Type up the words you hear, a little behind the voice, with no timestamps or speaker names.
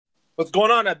What's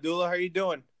going on, Abdullah? How you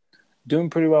doing?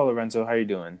 Doing pretty well, Lorenzo. How you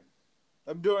doing?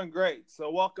 I'm doing great. So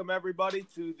welcome everybody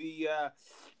to the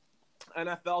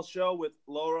NFL show with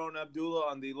Lauro and Abdullah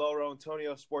on the Lauro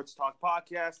Antonio Sports Talk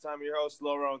podcast. I'm your host,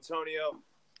 Lauro Antonio.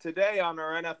 Today on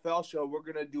our NFL show, we're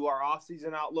going to do our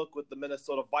offseason outlook with the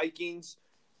Minnesota Vikings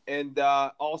and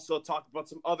also talk about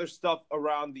some other stuff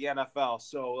around the NFL.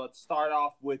 So let's start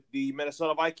off with the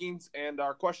Minnesota Vikings. And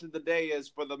our question of the day is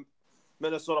for the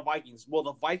Minnesota Vikings. Will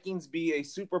the Vikings be a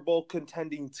Super Bowl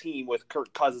contending team with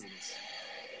Kirk Cousins?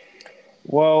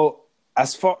 Well,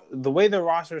 as far the way the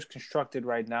roster is constructed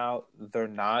right now, they're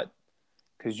not,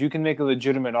 because you can make a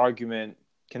legitimate argument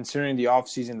considering the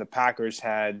offseason the Packers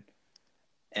had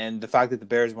and the fact that the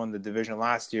Bears won the division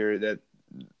last year that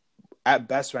at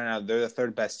best right now they're the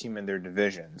third best team in their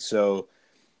division. So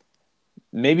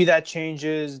maybe that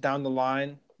changes down the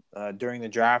line during the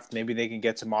draft. Maybe they can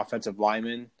get some offensive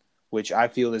linemen, which I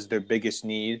feel is their biggest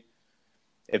need.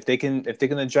 If they can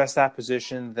address that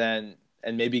position, then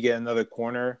and maybe get another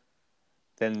corner,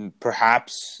 then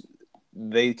perhaps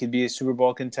they could be a Super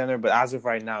Bowl contender. But as of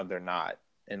right now, they're not,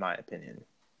 in my opinion.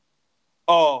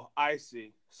 Oh, I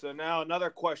see. So now another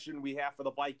question we have for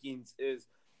the Vikings is,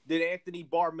 did Anthony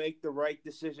Barr make the right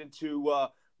decision to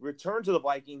return to the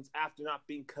Vikings after not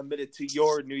being committed to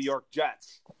your New York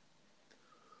Jets?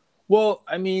 Well,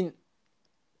 I mean,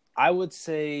 I would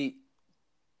say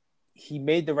he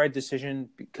made the right decision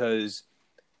because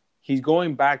he's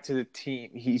going back to the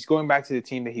team. He's going back to the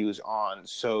team that he was on.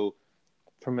 So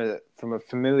from a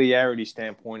familiarity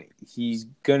standpoint, he's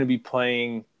going to be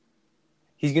playing.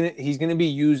 He's gonna be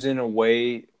used in a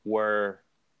way where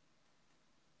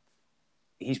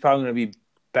he's probably going to be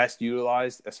best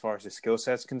utilized as far as his skill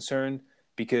set's concerned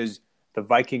because the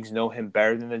Vikings know him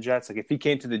better than the Jets. Like if he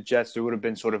came to the Jets, there would have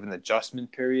been sort of an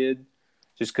adjustment period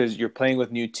just because you're playing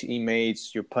with new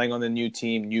teammates, you're playing on the new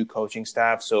team, new coaching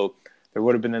staff. So there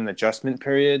would have been an adjustment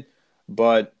period.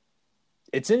 But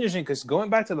it's interesting because going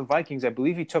back to the Vikings, I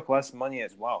believe he took less money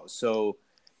as well. So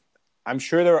I'm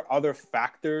sure there are other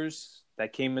factors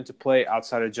that came into play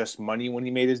outside of just money when he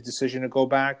made his decision to go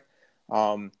back.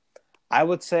 I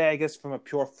would say, I guess, from a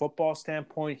pure football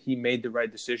standpoint, he made the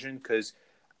right decision because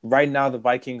right now the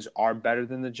Vikings are better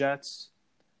than the Jets.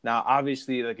 Now,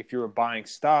 obviously, like if you were buying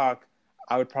stock,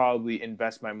 I would probably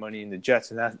invest my money in the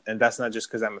Jets, and that's not just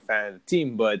because I'm a fan of the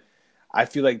team, but I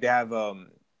feel like they have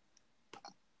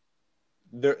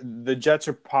the Jets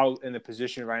are probably in a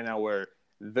position right now where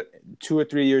 2 or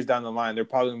 3 years down the line, they're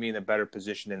probably going to be in a better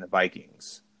position than the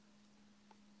Vikings.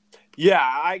 Yeah,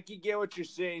 I can get what you're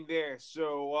saying there.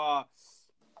 So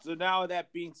now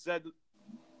that being said,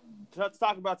 let's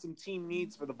talk about some team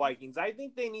needs for the Vikings. I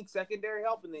think they need secondary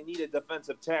help and they need a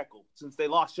defensive tackle since they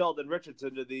lost Sheldon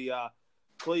Richardson to the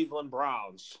Cleveland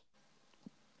Browns.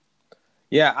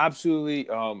 Yeah, absolutely.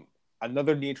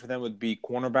 Another need for them would be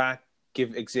cornerback.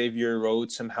 Give Xavier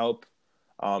Rhodes some help.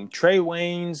 Trey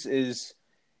Waynes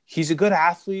he's a good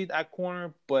athlete at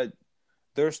corner, but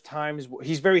there's times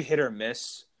he's very hit or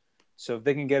miss. So if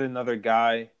they can get another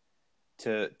guy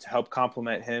to help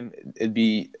complement him, it'd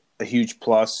be a huge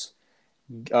plus.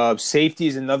 Safety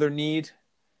is another need.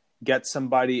 Get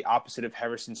somebody opposite of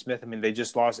Harrison Smith. I mean, they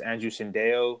just lost Andrew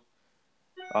Sandeo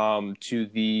to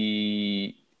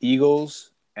the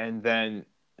Eagles, and then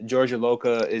Georgia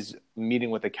Loca is meeting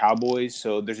with the Cowboys,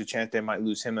 so there's a chance they might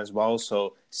lose him as well.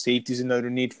 So safety is another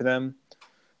need for them.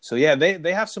 So yeah,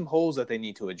 they have some holes that they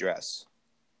need to address.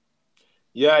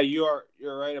 Yeah, you're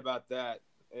right about that,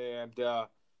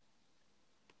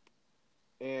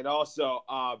 and also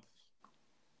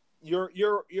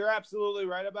you're absolutely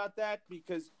right about that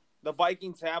because the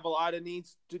Vikings have a lot of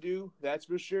needs to do. That's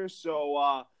for sure.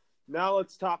 So now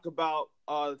let's talk about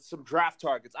some draft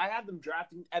targets. I have them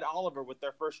drafting Ed Oliver with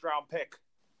their first round pick.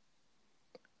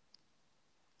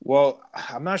 Well,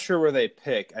 I'm not sure where they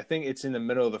pick. I think it's in the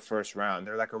middle of the first round.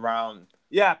 They're like around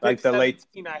pick like the 17.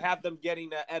 late. I have them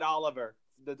getting Ed Oliver,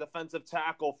 the defensive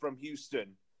tackle from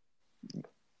Houston.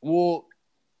 Well,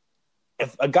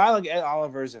 if a guy like Ed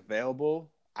Oliver is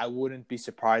available, I wouldn't be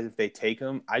surprised if they take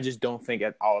him. I just don't think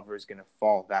Ed Oliver is going to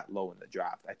fall that low in the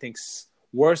draft. I think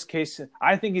worst case,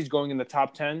 I think he's going in the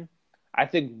top 10. I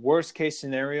think worst case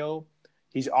scenario,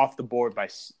 he's off the board by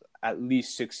at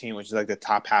least 16, which is like the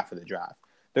top half of the draft.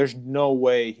 There's no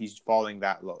way he's falling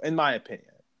that low, in my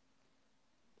opinion.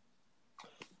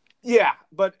 Yeah,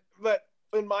 but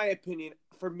in my opinion,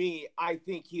 for me, I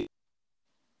think he's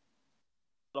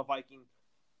a Viking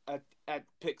at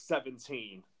pick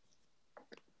 17.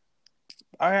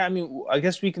 All right, I mean, I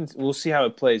guess we'll see how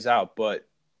it plays out, but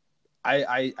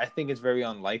I think it's very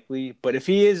unlikely. But if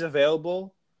he is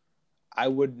available, I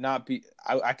would not be.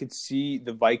 I could see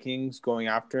the Vikings going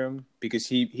after him because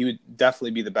he would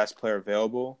definitely be the best player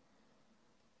available.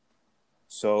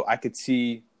 So I could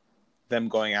see them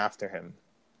going after him.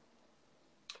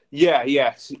 Yeah,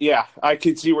 yes, yeah. I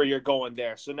could see where you're going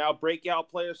there. So now breakout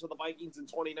players for the Vikings in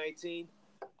 2019.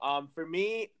 For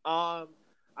me, I'm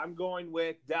going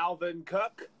with Dalvin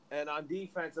Cook, and on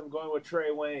defense, I'm going with Trey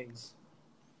Waynes.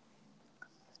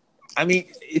 I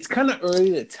mean, it's kind of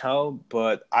early to tell,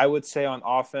 but I would say on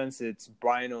offense, it's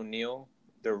Brian O'Neill,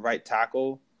 their right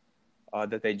tackle,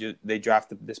 that they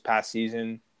drafted this past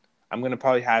season. I'm going to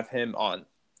probably have him on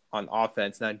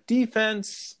offense. Now,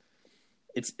 defense,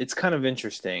 it's kind of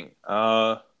interesting.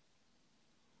 I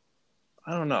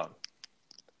don't know.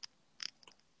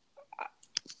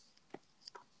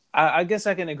 I guess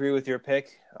I can agree with your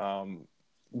pick,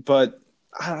 but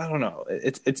I don't know.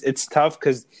 It's tough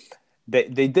because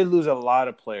they did lose a lot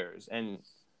of players, and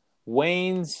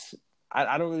Wayne's.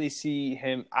 I don't really see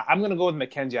him. I'm going to go with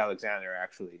Mackenzie Alexander.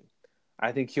 Actually,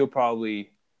 I think he'll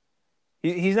probably.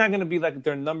 He's not going to be like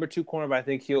their number 2 corner, but I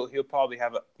think he'll probably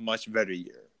have a much better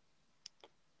year.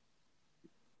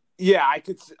 Yeah, I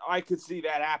could see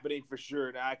that happening for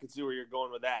sure. Now I could see where you're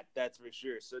going with that. That's for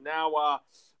sure. So now,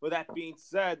 with that being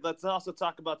said, let's also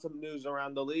talk about some news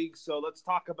around the league. So let's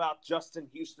talk about Justin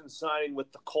Houston signing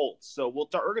with the Colts. So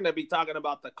we're going to be talking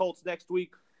about the Colts next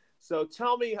week. So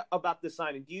tell me about this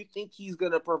signing. Do you think he's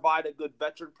going to provide a good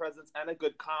veteran presence and a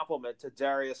good complement to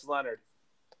Darius Leonard?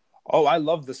 Oh, I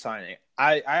love the signing.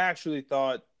 I actually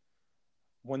thought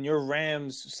when your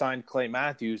Rams signed Clay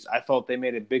Matthews, I felt they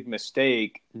made a big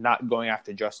mistake not going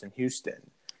after Justin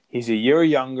Houston. He's a year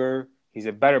younger. He's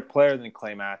a better player than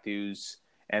Clay Matthews.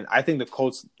 And I think the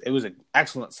Colts, it was an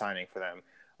excellent signing for them.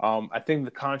 I think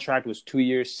the contract was 2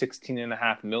 years,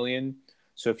 $16.5 million.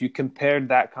 So if you compared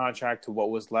that contract to what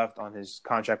was left on his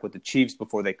contract with the Chiefs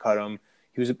before they cut him,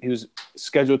 he was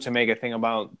scheduled to make, I think,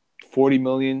 about $40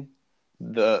 million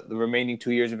the remaining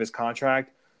 2 years of his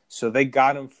contract. So they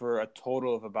got him for a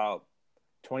total of about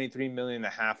 $23.5 million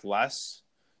less.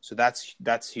 So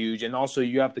that's huge. And also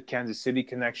you have the Kansas City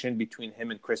connection between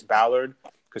him and Chris Ballard,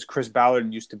 because Chris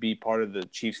Ballard used to be part of the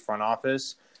Chiefs front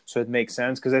office. So it makes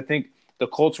sense because I think the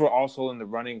Colts were also in the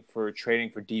running for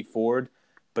trading for Dee Ford,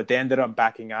 but they ended up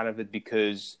backing out of it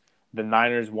because the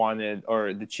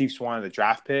the Chiefs wanted the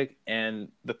draft pick, and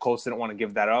the Colts didn't want to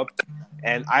give that up.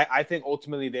 And I think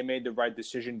ultimately they made the right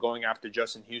decision going after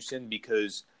Justin Houston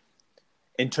because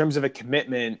in terms of a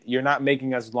commitment, you're not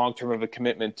making as long-term of a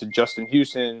commitment to Justin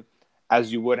Houston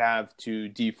as you would have to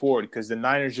Dee Ford, because the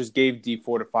Niners just gave Dee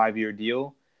Ford a 5-year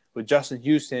deal. With Justin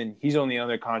Houston, he's only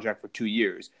under contract for 2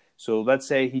 years. So let's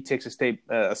say he takes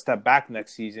a step back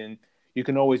next season, you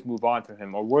can always move on from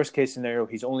him. Or worst case scenario,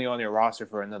 he's only on your roster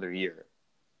for another year.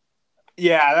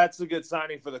 Yeah, that's a good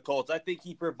signing for the Colts. I think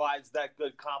he provides that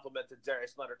good complement to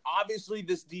Darius Leonard. Obviously,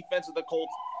 this defense of the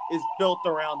Colts is built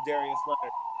around Darius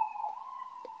Leonard.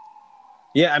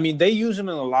 Yeah, I mean, they use him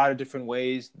in a lot of different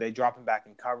ways. They drop him back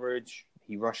in coverage.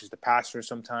 He rushes the passer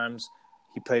sometimes.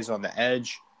 He plays on the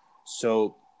edge.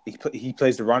 So he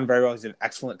plays the run very well. He's an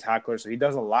excellent tackler. So he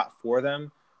does a lot for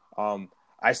them.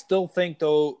 I still think,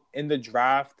 though, in the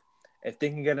draft, if they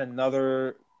can get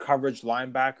another coverage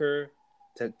linebacker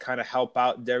to kind of help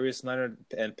out Darius Leonard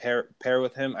and pair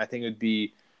with him, I think it would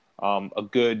be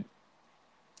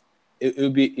it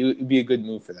would be a good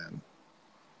move for them.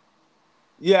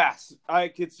 Yes, I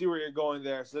could see where you're going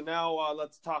there. So now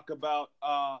let's talk about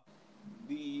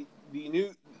the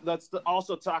new. Let's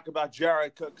also talk about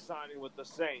Jared Cook signing with the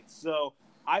Saints. So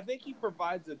I think he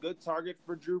provides a good target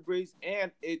for Drew Brees,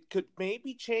 and it could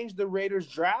maybe change the Raiders'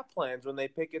 draft plans when they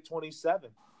pick at 27.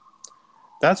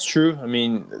 That's true. I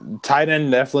mean, tight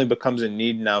end definitely becomes a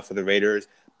need now for the Raiders.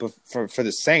 But for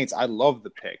the Saints, I love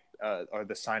the pick, or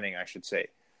the signing, I should say.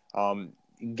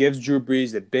 Gives Drew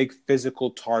Brees a big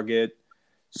physical target,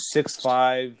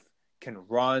 6'5", can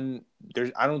run.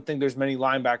 I don't think there's many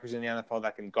linebackers in the NFL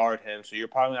that can guard him, so you're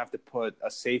probably going to have to put a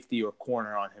safety or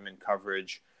corner on him in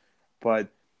coverage. But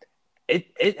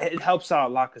it helps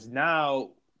out a lot because now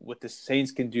what the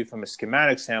Saints can do from a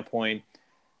schematic standpoint,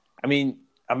 I mean,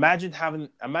 imagine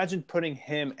putting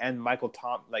him and Michael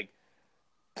Thomas, like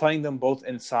playing them both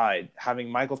inside, having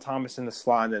Michael Thomas in the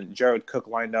slot and then Jared Cook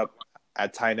lined up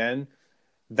at tight end.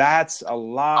 That's a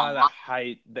lot of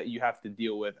height that you have to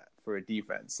deal with for a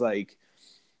defense. Like,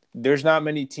 there's not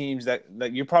many teams that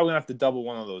you're probably going to have to double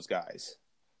one of those guys.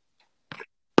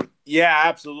 Yeah,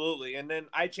 absolutely. And then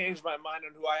I changed my mind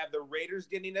on who I have the Raiders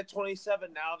getting at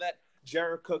 27. Now that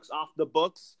Jared Cook's off the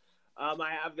books,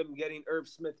 I have them getting Irv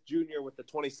Smith Jr. with the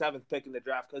 27th pick in the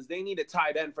draft because they need a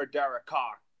tight end for Derek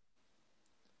Carr.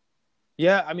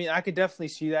 Yeah, I mean, I could definitely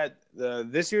see that.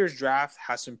 This year's draft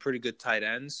has some pretty good tight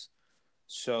ends,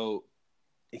 so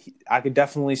I could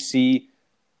definitely see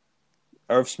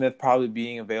Irv Smith probably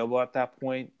being available at that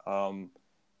point. I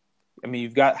mean,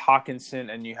 you've got Hawkinson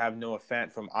and you have Noah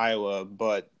Fant from Iowa,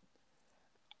 but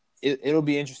it'll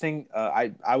be interesting.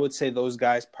 I would say those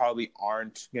guys probably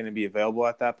aren't going to be available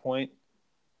at that point,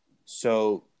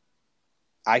 so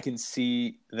I can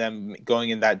see them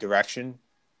going in that direction.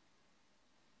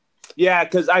 Yeah,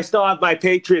 because I still have my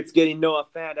Patriots getting Noah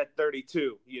Fant at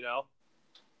 32, you know?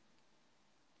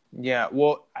 Yeah,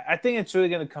 well, I think it's really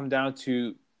going to come down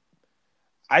to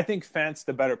I think Fant's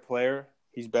the better player.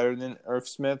 He's better than Irv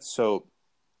Smith. So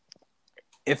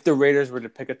if the Raiders were to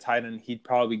pick a tight end, he'd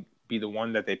probably be the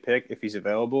one that they pick if he's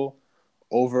available.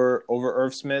 Over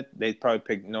Irv Smith, they'd probably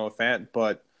pick Noah Fant.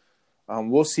 But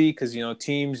we'll see because,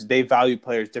 teams, they value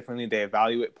players differently. They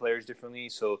evaluate players differently.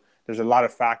 So there's a lot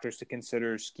of factors to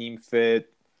consider, scheme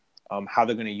fit, how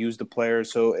they're going to use the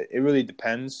players. So it really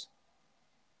depends.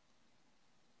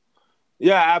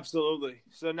 Yeah, absolutely.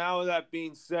 So now we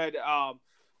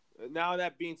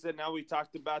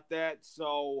talked about that.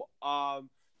 So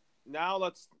now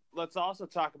let's also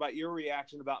talk about your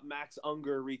reaction about Max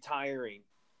Unger retiring.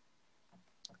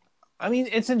 I mean,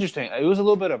 it's interesting. It was a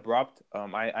little bit abrupt.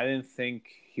 I didn't think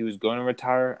he was going to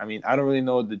retire. I mean, I don't really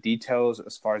know the details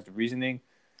as far as the reasoning.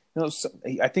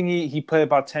 I think he played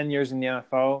about 10 years in the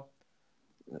NFL.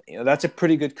 That's a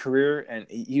pretty good career, and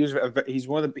he was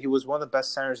one of the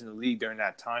best centers in the league during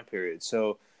that time period.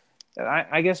 So,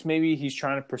 I guess maybe he's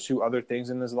trying to pursue other things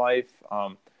in his life.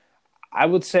 I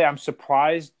would say I'm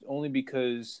surprised only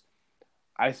because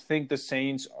I think the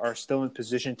Saints are still in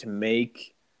position to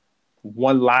make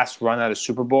one last run at a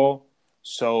Super Bowl.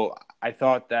 So I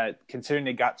thought that considering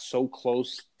they got so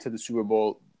close to the Super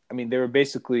Bowl, I mean, they were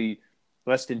basically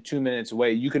less than 2 minutes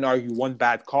away. You can argue one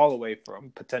bad call away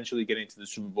from potentially getting to the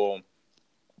Super Bowl.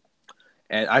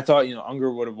 And I thought,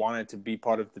 Unger would have wanted to be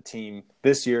part of the team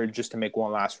this year just to make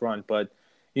one last run, but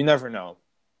you never know.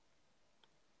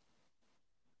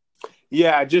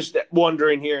 Yeah, just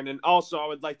wondering here. And then also I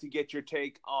would like to get your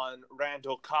take on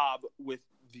Randall Cobb with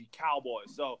the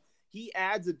Cowboys. So he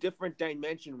adds a different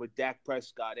dimension with Dak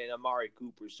Prescott and Amari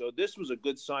Cooper. So this was a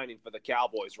good signing for the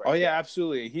Cowboys right there.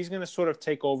 Absolutely. He's going to sort of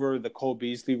take over the Cole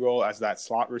Beasley role as that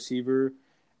slot receiver.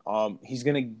 He's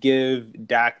going to give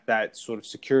Dak that sort of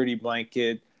security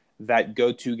blanket, that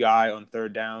go-to guy on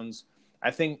third downs.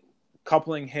 I think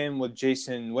coupling him with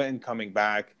Jason Witten coming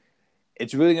back,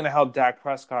 it's really going to help Dak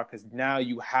Prescott because now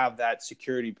you have that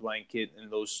security blanket in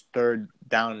those third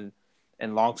down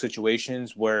and long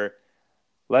situations where,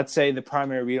 let's say the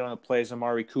primary read on the play is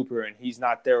Amari Cooper and he's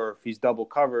not there, or if he's double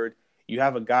covered, you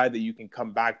have a guy that you can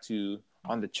come back to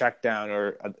on the check down,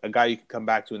 or a guy you can come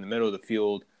back to in the middle of the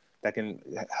field that can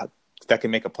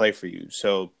make a play for you.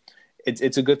 So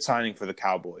it's a good signing for the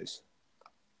Cowboys.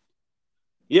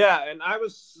 Yeah, and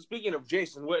speaking of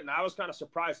Jason Witten, I was kind of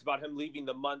surprised about him leaving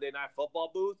the Monday Night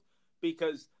Football booth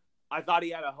because I thought he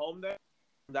had a home there,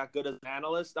 that good as an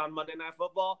analyst on Monday Night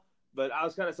Football. But I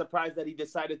was kind of surprised that he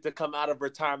decided to come out of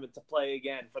retirement to play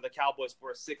again for the Cowboys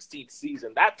for a 16th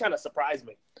season. That kind of surprised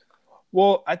me.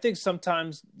 Well, I think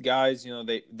sometimes guys,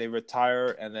 they retire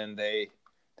and then they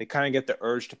kind of get the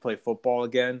urge to play football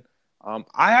again.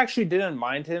 I actually didn't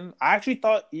mind him. I actually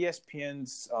thought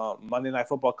ESPN's Monday Night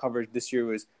Football coverage this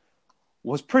year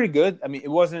was pretty good. I mean, it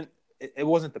wasn't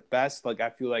the best. Like, I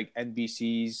feel like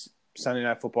NBC's Sunday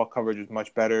Night Football coverage was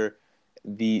much better.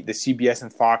 The CBS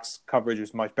and Fox coverage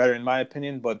was much better in my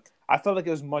opinion, but I felt like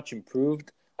it was much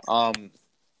improved.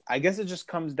 I guess it just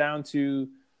comes down to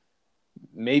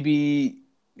maybe,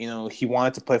 he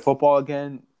wanted to play football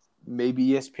again. Maybe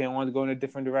ESPN wanted to go in a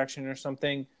different direction or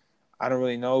something. I don't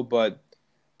really know, but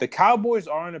the Cowboys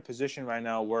are in a position right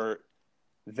now where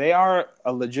they are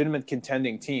a legitimate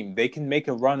contending team. They can make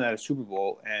a run at a Super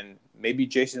Bowl, and maybe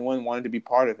Jason Witten wanted to be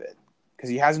part of it because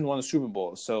he hasn't won a Super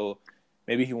Bowl. So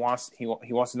maybe he wants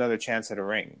another chance at a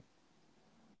ring.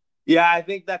 Yeah, I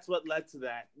think that's what led to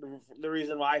that. The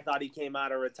reason why I thought he came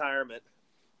out of retirement.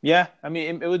 Yeah, I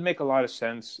mean, it would make a lot of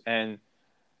sense, and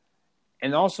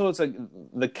also it's like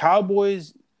the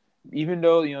Cowboys. Even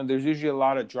though, there's usually a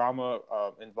lot of drama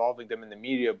involving them in the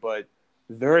media, but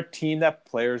they're a team that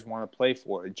players want to play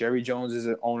for. Jerry Jones is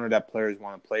an owner that players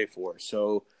want to play for.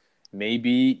 So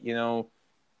maybe,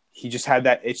 he just had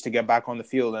that itch to get back on the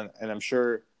field. And I'm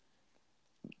sure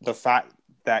the fact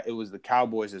that it was the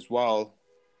Cowboys as well,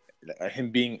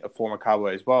 him being a former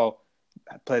Cowboy as well,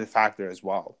 played a factor as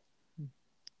well.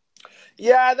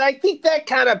 Yeah, I think that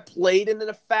kind of played into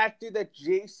the factor that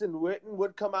Jason Witten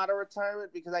would come out of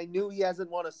retirement because I knew he hasn't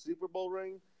won a Super Bowl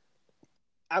ring.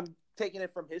 I'm taking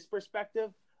it from his perspective,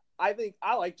 I think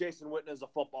I like Jason Witten as a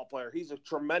football player. He's a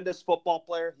tremendous football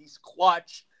player. He's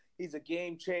clutch. He's a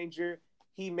game changer.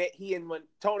 He and when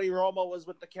Tony Romo was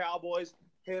with the Cowboys,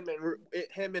 him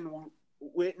and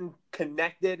Witten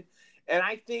connected. And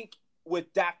I think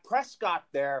with Dak Prescott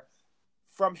there,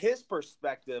 from his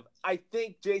perspective, I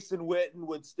think Jason Witten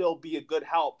would still be a good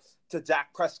help to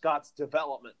Dak Prescott's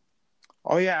development.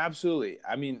 Oh, yeah, absolutely.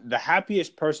 I mean, the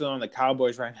happiest person on the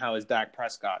Cowboys right now is Dak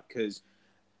Prescott because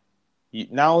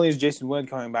not only is Jason Witten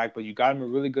coming back, but you got him a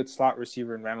really good slot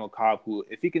receiver in Randall Cobb, who,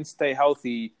 if he can stay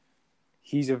healthy,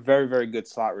 he's a very, very good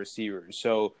slot receiver.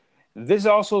 So this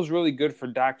also is really good for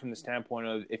Dak from the standpoint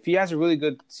of if he has a really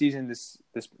good season this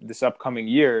upcoming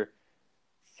year,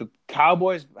 the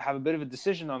Cowboys have a bit of a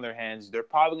decision on their hands. They're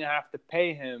probably going to have to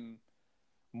pay him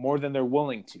more than they're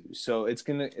willing to. So it's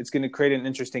gonna create an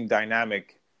interesting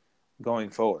dynamic going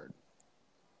forward.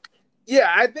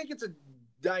 Yeah, I think it's a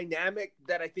dynamic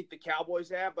that I think the Cowboys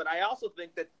have, but I also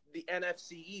think that the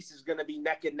NFC East is going to be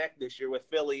neck and neck this year with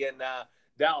Philly and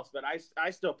Dallas. But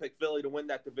I still pick Philly to win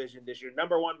that division this year.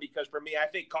 Number one, because for me, I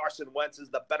think Carson Wentz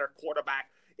is the better quarterback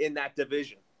in that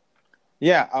division.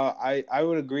 Yeah, I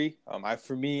would agree.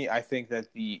 For me, I think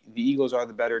that the Eagles are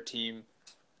the better team.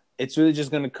 It's really just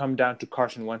going to come down to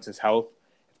Carson Wentz's health.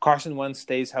 If Carson Wentz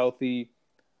stays healthy,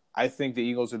 I think the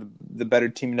Eagles are the better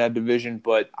team in that division,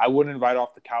 but I wouldn't write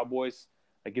off the Cowboys.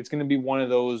 Like, it's going to be one of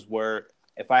those where,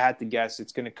 if I had to guess,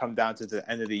 it's going to come down to the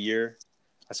end of the year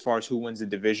as far as who wins the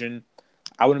division.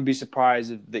 I wouldn't be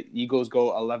surprised if the Eagles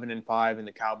go 11-5 and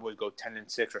the Cowboys go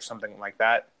 10-6 or something like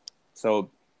that. So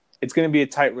it's going to be a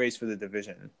tight race for the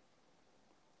division.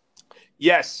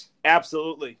 Yes,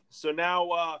 absolutely. So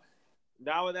now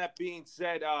with that being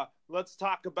said, let's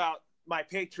talk about my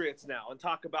Patriots now and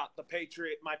talk about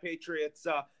my Patriots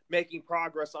making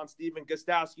progress on Stephen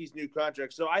Gostkowski's new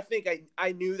contract. So I think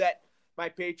I knew that my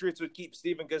Patriots would keep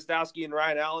Stephen Gostkowski and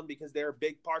Ryan Allen because they're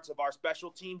big parts of our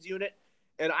special teams unit.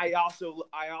 And I also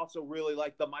really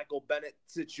like the Michael Bennett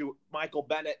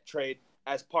trade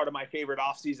as part of my favorite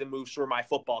offseason moves for my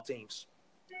football teams.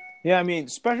 Yeah, I mean,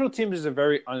 special teams is a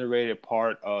very underrated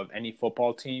part of any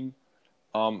football team.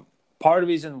 Part of the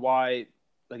reason why,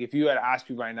 like, if you had asked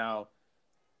me right now,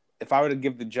 if I were to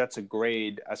give the Jets a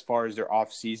grade as far as their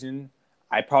offseason,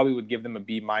 I probably would give them a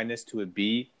B- to a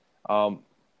B.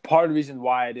 Part of the reason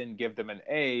why I didn't give them an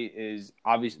A is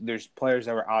obviously there's players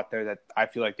that were out there that I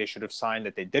feel like they should have signed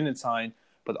that they didn't sign,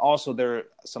 but also there are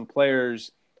some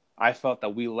players I felt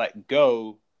that we let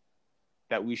go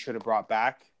that we should have brought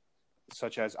back,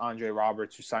 such as Andre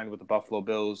Roberts, who signed with the Buffalo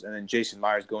Bills, and then Jason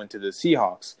Myers going to the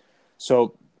Seahawks.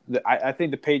 So I think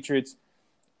the Patriots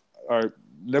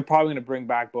they're probably going to bring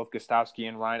back both Gostkowski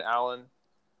and Ryan Allen.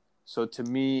 So to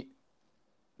me,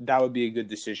 that would be a good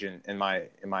decision in my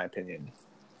opinion.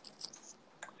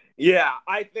 Yeah,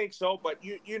 I think so. But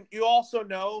you also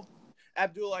know,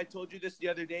 Abdullah, I told you this the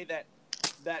other day that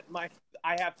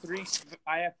I have three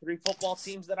football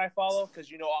teams that I follow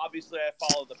because obviously I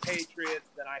follow the Patriots,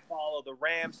 then I follow the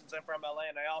Rams since I'm from LA,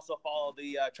 and I also follow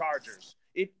the Chargers.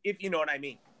 If you know what I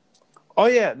mean. Oh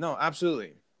yeah, no,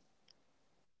 absolutely.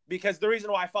 Because the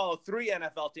reason why I follow three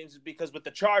NFL teams is because with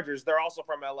the Chargers, they're also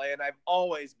from LA, and I've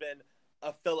always been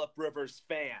a Phillip Rivers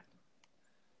fan.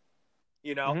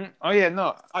 Mm-hmm. Oh yeah,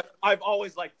 no, I've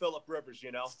always liked Phillip Rivers.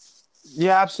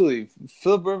 Yeah, absolutely.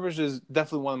 Phillip Rivers is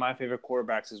definitely one of my favorite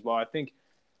quarterbacks as well. I think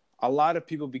a lot of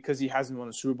people, because he hasn't won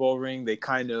a Super Bowl ring, they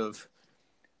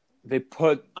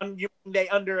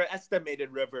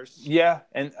underestimated Rivers. Yeah,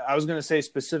 and I was going to say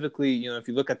specifically, if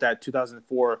you look at that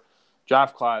 2004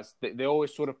 draft class, they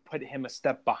always sort of put him a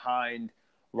step behind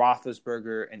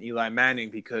Roethlisberger and Eli Manning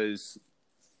because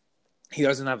he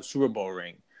doesn't have a Super Bowl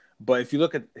ring. But if you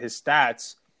look at his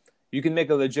stats, you can make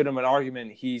a legitimate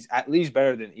argument he's at least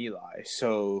better than Eli.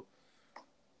 So,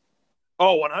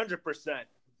 100%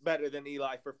 better than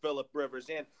Eli for Phillip Rivers.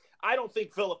 And I don't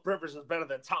think Phillip Rivers is better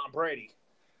than Tom Brady.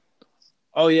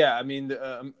 Oh, yeah. I mean,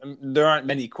 there aren't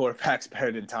many quarterbacks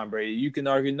better than Tom Brady. You can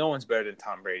argue no one's better than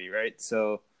Tom Brady, right?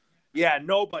 So, yeah,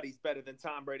 nobody's better than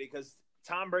Tom Brady because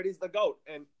Tom Brady's the GOAT.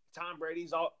 And Tom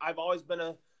Brady's I've always been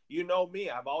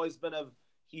I've always been a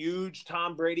huge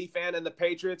Tom Brady fan in the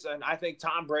Patriots, and I think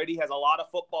Tom Brady has a lot of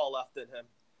football left in him.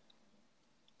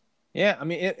 Yeah, I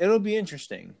mean, it'll be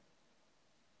interesting.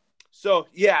 So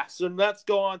let's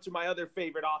go on to my other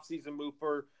favorite offseason move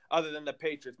other than the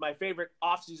Patriots. My favorite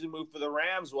offseason move for the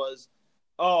Rams was,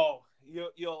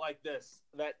 you'll like this,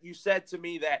 that you said to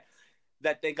me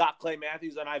that they got Clay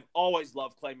Matthews, and I've always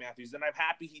loved Clay Matthews, and I'm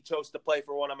happy he chose to play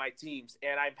for one of my teams,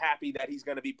 and I'm happy that he's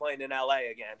going to be playing in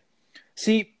LA again.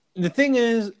 See, the thing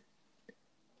is,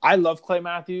 I love Clay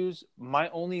Matthews.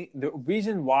 The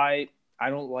reason why I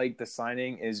don't like the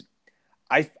signing is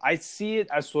I see it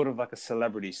as sort of like a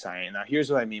celebrity signing. Now, here's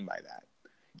what I mean by that.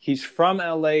 He's from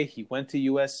LA. He went to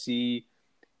USC.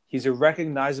 He's a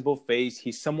recognizable face.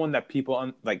 He's someone that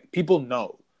people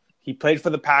know. He played for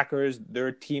the Packers. They're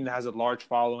a team that has a large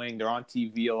following. They're on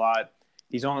TV a lot.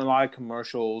 He's on a lot of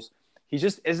commercials. He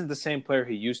just isn't the same player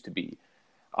he used to be.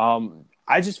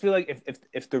 I just feel like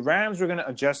if the Rams were going to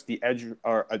adjust the edge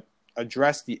or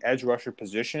address the edge rusher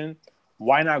position,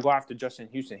 why not go after Justin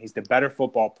Houston? He's the better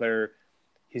football player.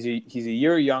 He's a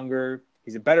year younger.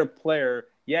 He's a better player.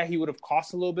 Yeah, he would have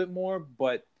cost a little bit more,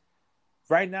 but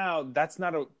right now that's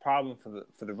not a problem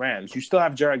for the Rams. You still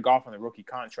have Jared Goff on the rookie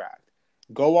contract.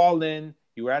 Go all in.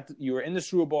 You were in the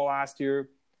Super Bowl last year.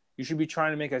 You should be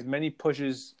trying to make as many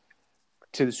pushes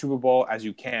to the Super Bowl as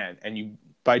you can, and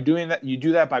by doing that, you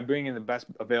do that by bringing in the best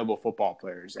available football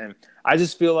players. And I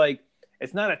just feel like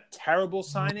it's not a terrible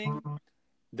signing.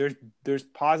 There's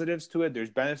positives to it. There's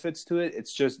benefits to it.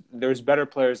 It's just there's better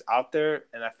players out there,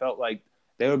 and I felt like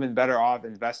they would have been better off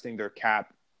investing their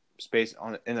cap space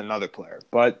in another player.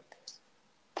 But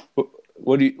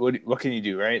what can you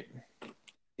do, right?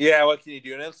 Yeah, what can you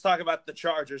do? And let's talk about the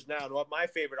Chargers now and what my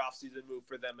favorite offseason move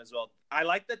for them as well. I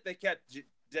like that they kept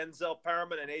Denzel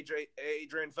Perriman and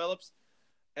Adrian Phillips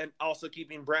and also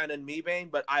keeping Brandon Mebane,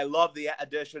 but I love the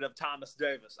addition of Thomas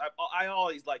Davis. I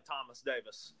always like Thomas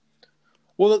Davis.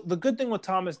 Well, the good thing with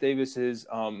Thomas Davis is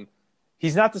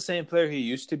he's not the same player he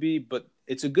used to be, but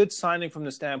it's a good signing from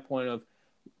the standpoint of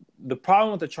the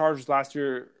problem with the Chargers last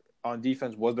year on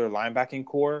defense was their linebacking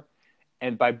core.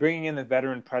 And by bringing in a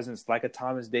veteran presence like a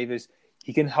Thomas Davis,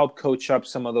 he can help coach up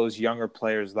some of those younger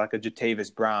players like a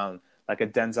Jatavis Brown, like a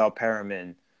Denzel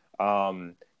Perriman,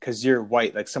 Kazir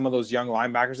White, like some of those young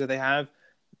linebackers that they have.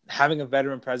 Having a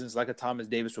veteran presence like a Thomas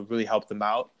Davis would really help them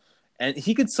out. And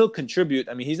he can still contribute.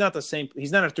 I mean, he's not a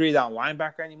 3-down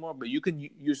linebacker anymore, but you can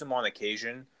use him on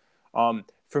occasion.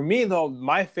 For me, though,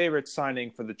 my favorite signing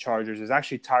for the Chargers is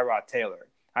actually Tyrod Taylor.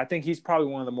 I think he's probably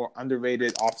one of the more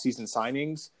underrated offseason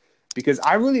signings because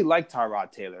I really like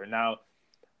Tyrod Taylor. Now,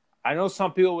 I know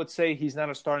some people would say he's not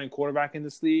a starting quarterback in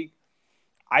this league.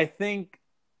 I think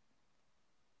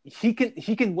he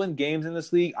can win games in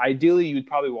this league. Ideally, you'd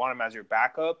probably want him as your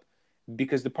backup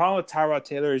because the problem with Tyrod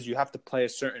Taylor is you have to play a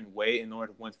certain way in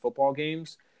order to win football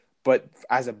games. But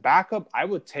as a backup, I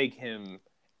would take him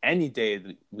any day of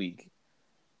the week.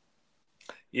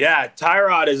 Yeah,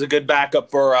 Tyrod is a good backup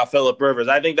for Phillip Rivers.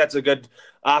 I think that's a good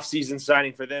offseason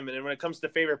signing for them. And then when it comes to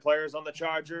favorite players on the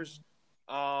Chargers,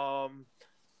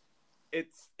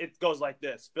 it goes like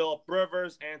this. Phillip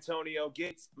Rivers, Antonio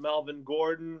Gates, Melvin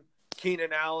Gordon,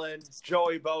 Keenan Allen,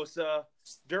 Joey Bosa,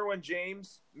 Derwin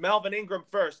James, Melvin Ingram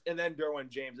first, and then Derwin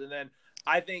James. And then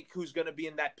I think who's going to be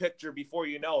in that picture before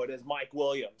you know it is Mike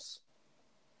Williams.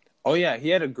 Oh, yeah, he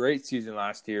had a great season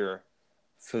last year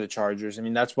for the Chargers. I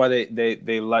mean, that's why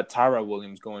they let Tyrell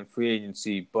Williams go in free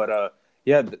agency. But,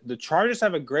 the Chargers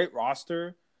have a great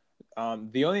roster.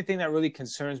 The only thing that really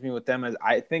concerns me with them is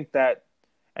I think that,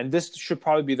 and this should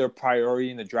probably be their priority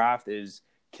in the draft, is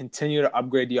continue to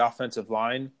upgrade the offensive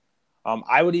line.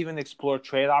 I would even explore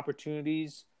trade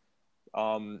opportunities.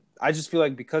 I just feel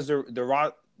like because their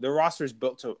roster is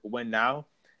built to win now,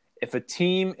 if a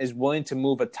team is willing to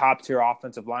move a top-tier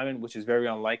offensive lineman, which is very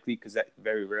unlikely because that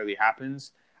very rarely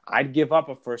happens, I'd give up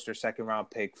a first- or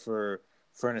second-round pick for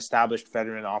an established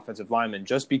veteran offensive lineman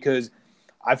just because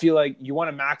I feel like you want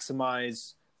to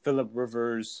maximize Phillip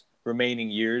Rivers'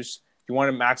 remaining years. You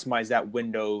want to maximize that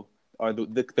window or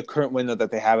the current window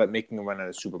that they have at making a run at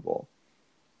a Super Bowl.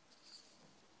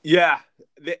 Yeah.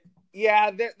 The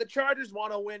Chargers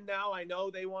want to win now. I know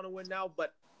they want to win now,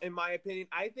 but in my opinion,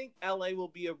 I think LA will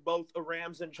be both a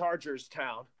Rams and Chargers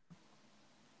town.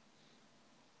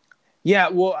 Yeah,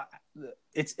 well,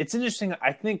 it's interesting.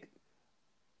 I think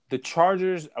the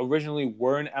Chargers originally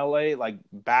were in LA, like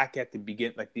back at the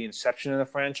beginning, like the inception of the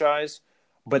franchise.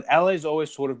 But LA's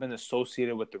always sort of been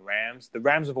associated with the Rams. The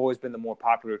Rams have always been the more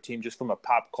popular team just from a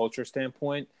pop culture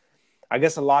standpoint. I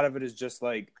guess a lot of it is just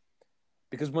like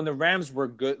because when the Rams were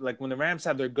good, like when the Rams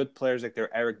had their good players, like the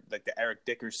Eric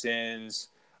Dickersons,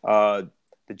 the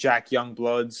Jack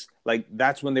Youngbloods, like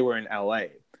that's when they were in LA.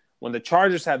 When the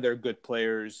Chargers had their good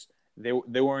players, they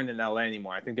weren't in LA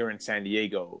anymore. I think they were in San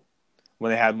Diego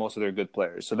when they had most of their good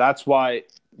players. So that's why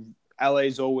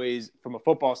LA's always, from a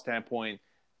football standpoint,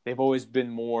 they've always been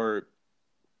more.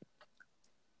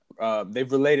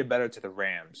 They've related better to the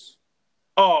Rams.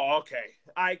 Oh, okay.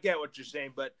 I get what you're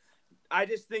saying, but I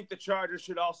just think the Chargers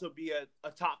should also be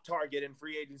a top target in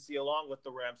free agency along with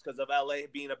the Rams because of LA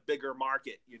being a bigger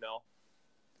market, you know?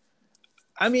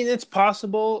 I mean, it's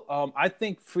possible. I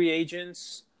think free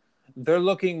agents, they're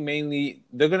looking mainly.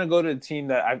 They're going to go to the team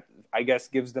that I guess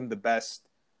gives them the best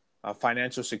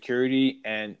financial security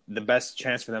and the best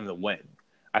chance for them to win.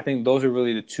 I think those are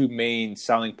really the two main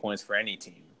selling points for any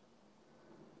team.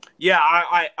 Yeah,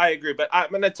 I agree. But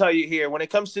I'm going to tell you here, when it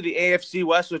comes to the AFC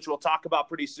West, which we'll talk about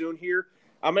pretty soon here,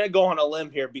 I'm going to go on a limb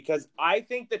here because I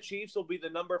think the Chiefs will be the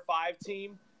number 5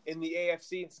 team in the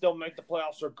AFC and still make the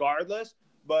playoffs regardless.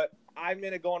 But I'm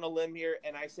going to go on a limb here,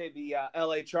 and I say the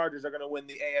LA Chargers are going to win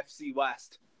the AFC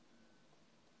West.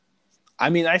 I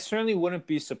mean, I certainly wouldn't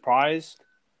be surprised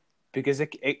because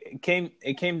it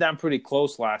came down pretty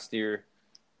close last year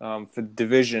for the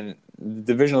division. The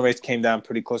divisional race came down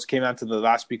pretty close. It came down to the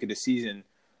last week of the season.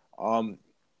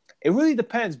 It really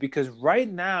depends because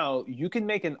right now you can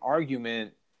make an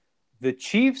argument the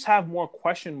Chiefs have more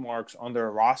question marks on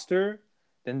their roster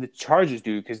than the Chargers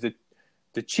do because the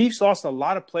Chiefs lost a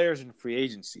lot of players in free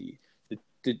agency.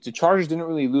 The Chargers didn't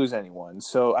really lose anyone.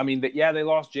 So, I mean, they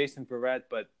lost Jason Verrett,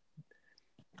 but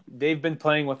they've been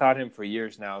playing without him for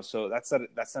years now. So that's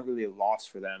not really a loss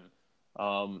for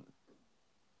them.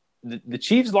 The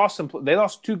Chiefs lost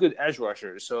 2 good edge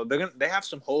rushers, so they have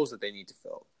some holes that they need to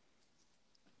fill.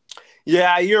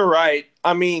 Yeah, you're right.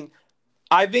 I mean,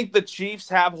 I think the Chiefs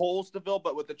have holes to fill,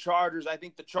 but with the Chargers, I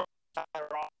think the Chargers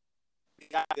are off.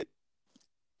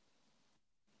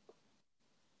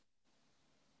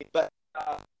 But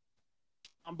I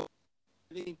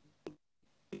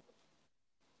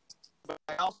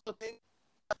also think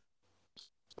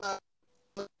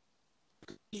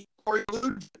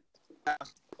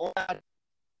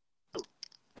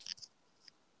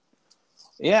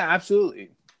Yeah, absolutely.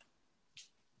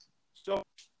 So,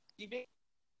 you think?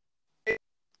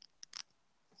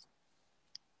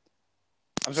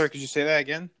 I'm sorry, could you say that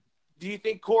again? Do you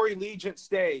think Corey Legent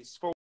stays for